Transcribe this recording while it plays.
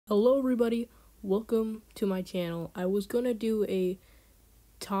Hello everybody, welcome to my channel. I was gonna do a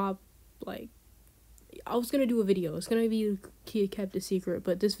video. It's gonna be kept a secret,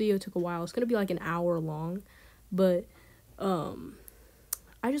 but this video took a while. It's gonna be like an hour long, but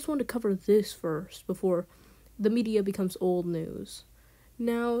I just wanted to cover this first before the media becomes old news.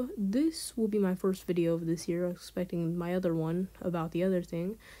 Now, this will be my first video of this year. I was expecting my other one about the other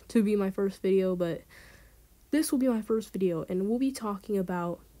thing to be my first video, but this will be my first video, and we'll be talking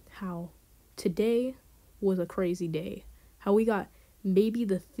about how today was a crazy day. How we got maybe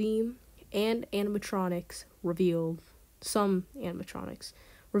the theme and animatronics revealed. Some animatronics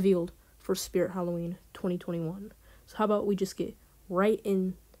revealed for Spirit Halloween 2021. So how about we just get right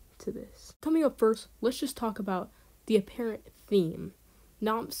into this. Coming up first, let's just talk about the apparent theme.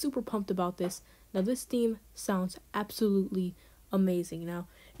 Now, I'm super pumped about this. Now, this theme sounds absolutely amazing. Now,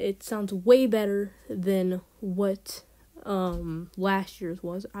 it sounds way better than what last year's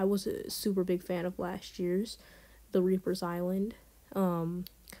was. I was a super big fan of last year's, the Reaper's Island.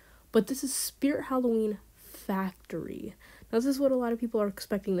 But this is Spirit Halloween Factory. Now, this is what a lot of people are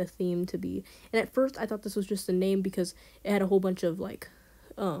expecting the theme to be. And at first, I thought this was just a name because it had a whole bunch of, like,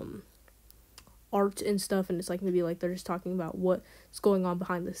 art and stuff. And it's, like, maybe, like, they're just talking about what's going on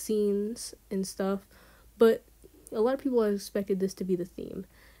behind the scenes and stuff. But a lot of people have expected this to be the theme.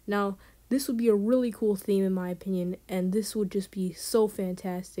 Now, this would be a really cool theme, in my opinion. And this would just be so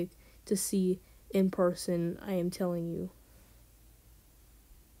fantastic to see in person, I am telling you.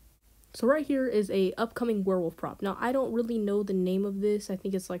 So right here is a upcoming werewolf prop. Now, I don't really know the name of this. I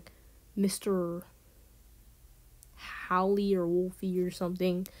think it's like Mr. Howley or Wolfie or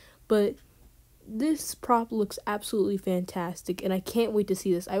something. But this prop looks absolutely fantastic, and I can't wait to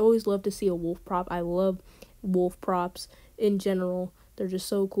see this. I always love to see a wolf prop. I love wolf props in general. They're just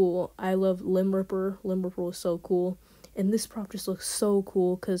so cool. I love Limb Ripper. Limb Ripper was so cool. And this prop just looks so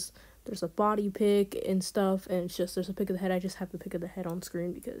cool because there's a body pic and stuff, and it's just, there's a pic of the head. I just have the pic of the head on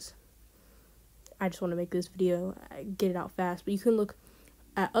screen because I just want to make this video, get it out fast. But you can look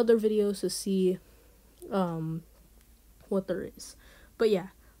at other videos to see what there is. But yeah,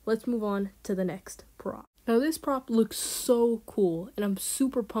 let's move on to the next prop. Now, this prop looks so cool, and I'm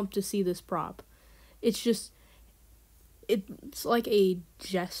super pumped to see this prop. It's just, it's like a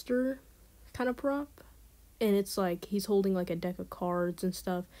jester kind of prop, and it's like he's holding like a deck of cards and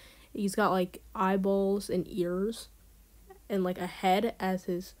stuff. He's got like eyeballs and ears and like a head as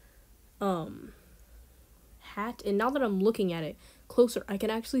his hat. And now that I'm looking at it closer, I can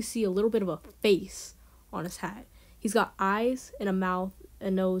actually see a little bit of a face on his hat. He's got eyes and a mouth,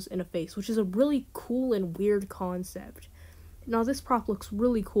 a nose, and a face, which is a really cool and weird concept. Now, this prop looks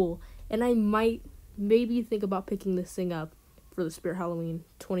really cool, and I might maybe think about picking this thing up for the Spirit Halloween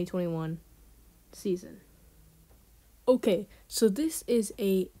 2021 season. Okay, so this is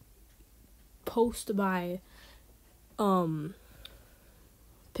a post by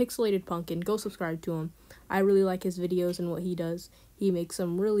Pixelated Pumpkin. Go subscribe to him. I really like his videos and what he does. He makes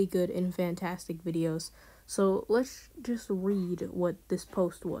some really good and fantastic videos. So let's just read what this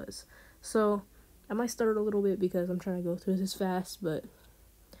post was. So I might start a little bit because I'm trying to go through this fast, but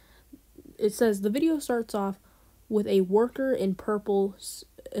it says the video starts off with a worker in purple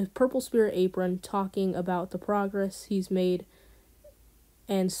spirit apron talking about the progress he's made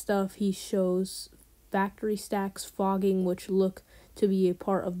and stuff. He shows factory stacks fogging, which look to be a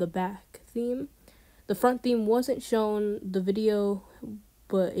part of the back theme. The front theme wasn't shown the video,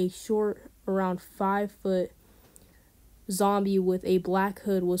 but a short around 5-foot zombie with a black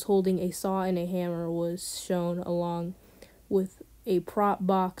hood was holding a saw and a hammer was shown, along with a prop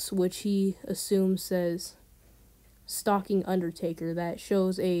box which he assumes says Stalking Undertaker, that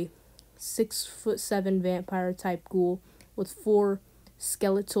shows a 6'7" vampire type ghoul with 4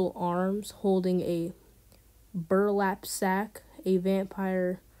 skeletal arms holding a burlap sack, a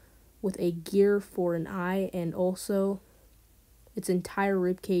vampire with a gear for an eye, and also its entire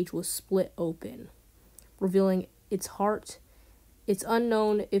ribcage was split open, revealing its heart. It's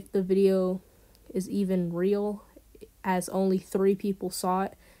unknown if the video is even real, as only 3 people saw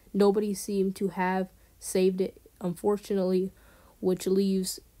it. Nobody seemed to have saved it, unfortunately, which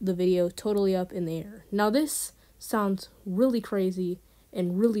leaves the video totally up in the air. Now, this sounds really crazy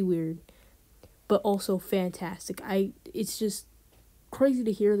and really weird, but also fantastic. It's just crazy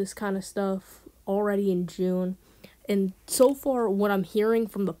to hear this kind of stuff already in June. And so far, what I'm hearing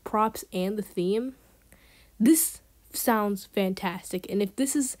from the props and the theme, this sounds fantastic. And if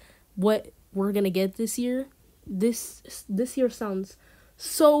this is what we're gonna get this year, this year sounds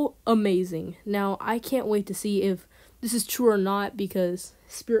so amazing. Now, I can't wait to see if this is true or not, because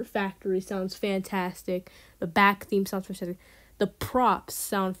Spirit Factory sounds fantastic. The back theme sounds fantastic. the props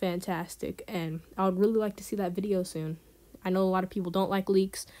sound fantastic, and I would really like to see that video soon. I know a lot of people don't like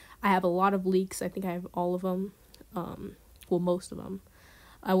leaks. I have a lot of leaks. I think I have all of them. Well, most of them.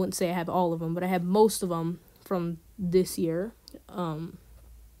 I wouldn't say I have all of them, but I have most of them from this year. But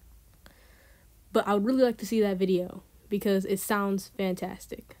I would really like to see that video because it sounds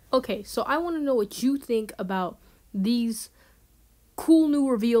fantastic. Okay, so I want to know what you think about these cool new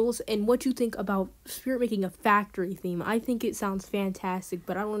reveals and what you think about Spirit making a factory theme. I think it sounds fantastic,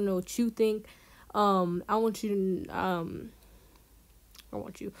 but I want to know what you think. What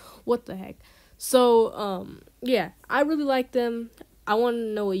the heck? So, yeah, I really like them. I want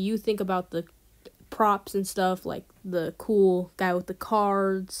to know what you think about the props and stuff, like the cool guy with the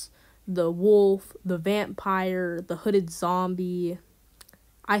cards, the wolf, the vampire, the hooded zombie.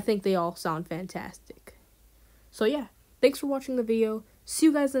 I think they all sound fantastic. So yeah, thanks for watching the video. See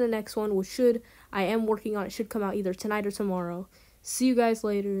you guys in the next one, which I am working on. It should come out either tonight or tomorrow. See you guys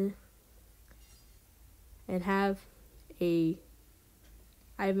later. And I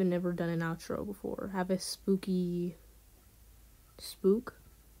haven't never done an outro before. Have a spooky spook.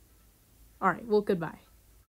 Alright, well, goodbye.